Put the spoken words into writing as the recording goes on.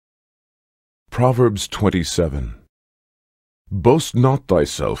Proverbs 27. Boast not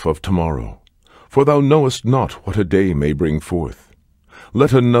thyself of tomorrow, for thou knowest not what a day may bring forth.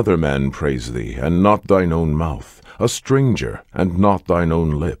 Let another man praise thee, and not thine own mouth, a stranger, and not thine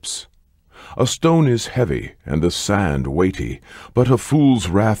own lips. A stone is heavy, and the sand weighty, but a fool's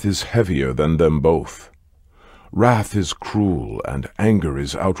wrath is heavier than them both. Wrath is cruel, and anger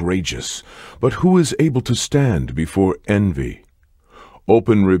is outrageous, but who is able to stand before envy?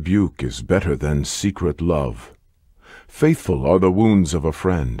 Open rebuke is better than secret love. Faithful are the wounds of a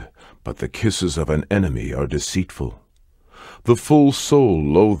friend, but the kisses of an enemy are deceitful. The full soul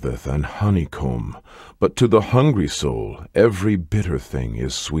loatheth an honeycomb, but to the hungry soul every bitter thing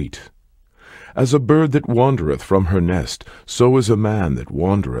is sweet. As a bird that wandereth from her nest, so is a man that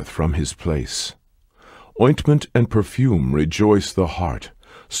wandereth from his place. Ointment and perfume rejoice the heart,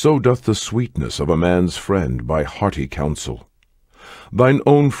 so doth the sweetness of a man's friend by hearty counsel. Thine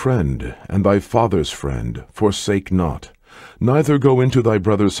own friend and thy father's friend forsake not, neither go into thy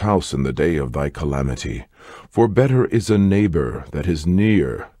brother's house in the day of thy calamity, for better is a neighbor that is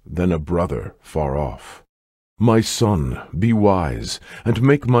near than a brother far off. My son, be wise, and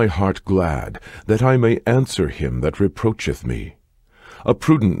make my heart glad, that I may answer him that reproacheth me. A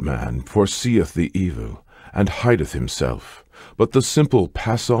prudent man foreseeth the evil, and hideth himself, but the simple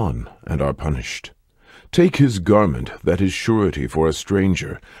pass on, and are punished. Take his garment that is surety for a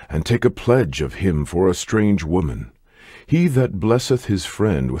stranger, and take a pledge of him for a strange woman. He that blesseth his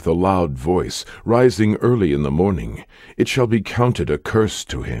friend with a loud voice, rising early in the morning, it shall be counted a curse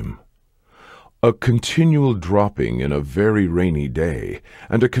to him. A continual dropping in a very rainy day,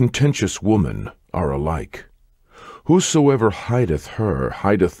 and a contentious woman are alike. Whosoever hideth her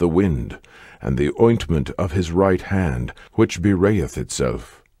hideth the wind, and the ointment of his right hand, which bewrayeth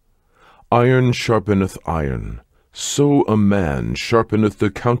itself. Iron sharpeneth iron, so a man sharpeneth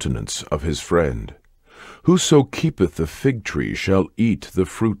the countenance of his friend. Whoso keepeth the fig tree shall eat the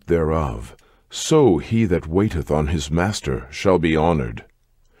fruit thereof, so he that waiteth on his master shall be honored.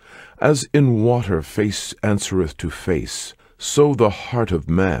 As in water face answereth to face, so the heart of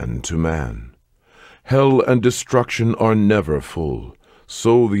man to man. Hell and destruction are never full,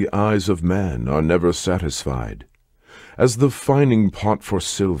 so the eyes of man are never satisfied. As the fining pot for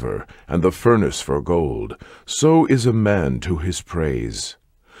silver, and the furnace for gold, so is a man to his praise.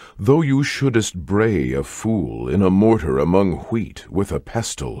 Though you shouldest bray a fool in a mortar among wheat with a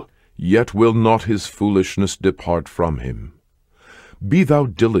pestle, yet will not his foolishness depart from him. Be thou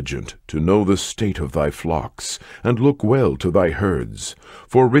diligent to know the state of thy flocks, and look well to thy herds,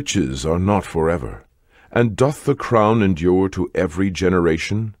 for riches are not forever. And doth the crown endure to every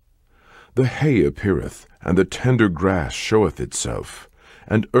generation? The hay appeareth, and the tender grass showeth itself,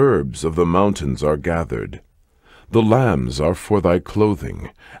 and herbs of the mountains are gathered. The lambs are for thy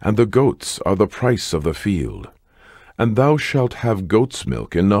clothing, and the goats are the price of the field. And thou shalt have goat's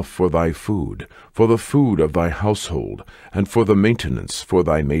milk enough for thy food, for the food of thy household, and for the maintenance for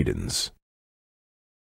thy maidens.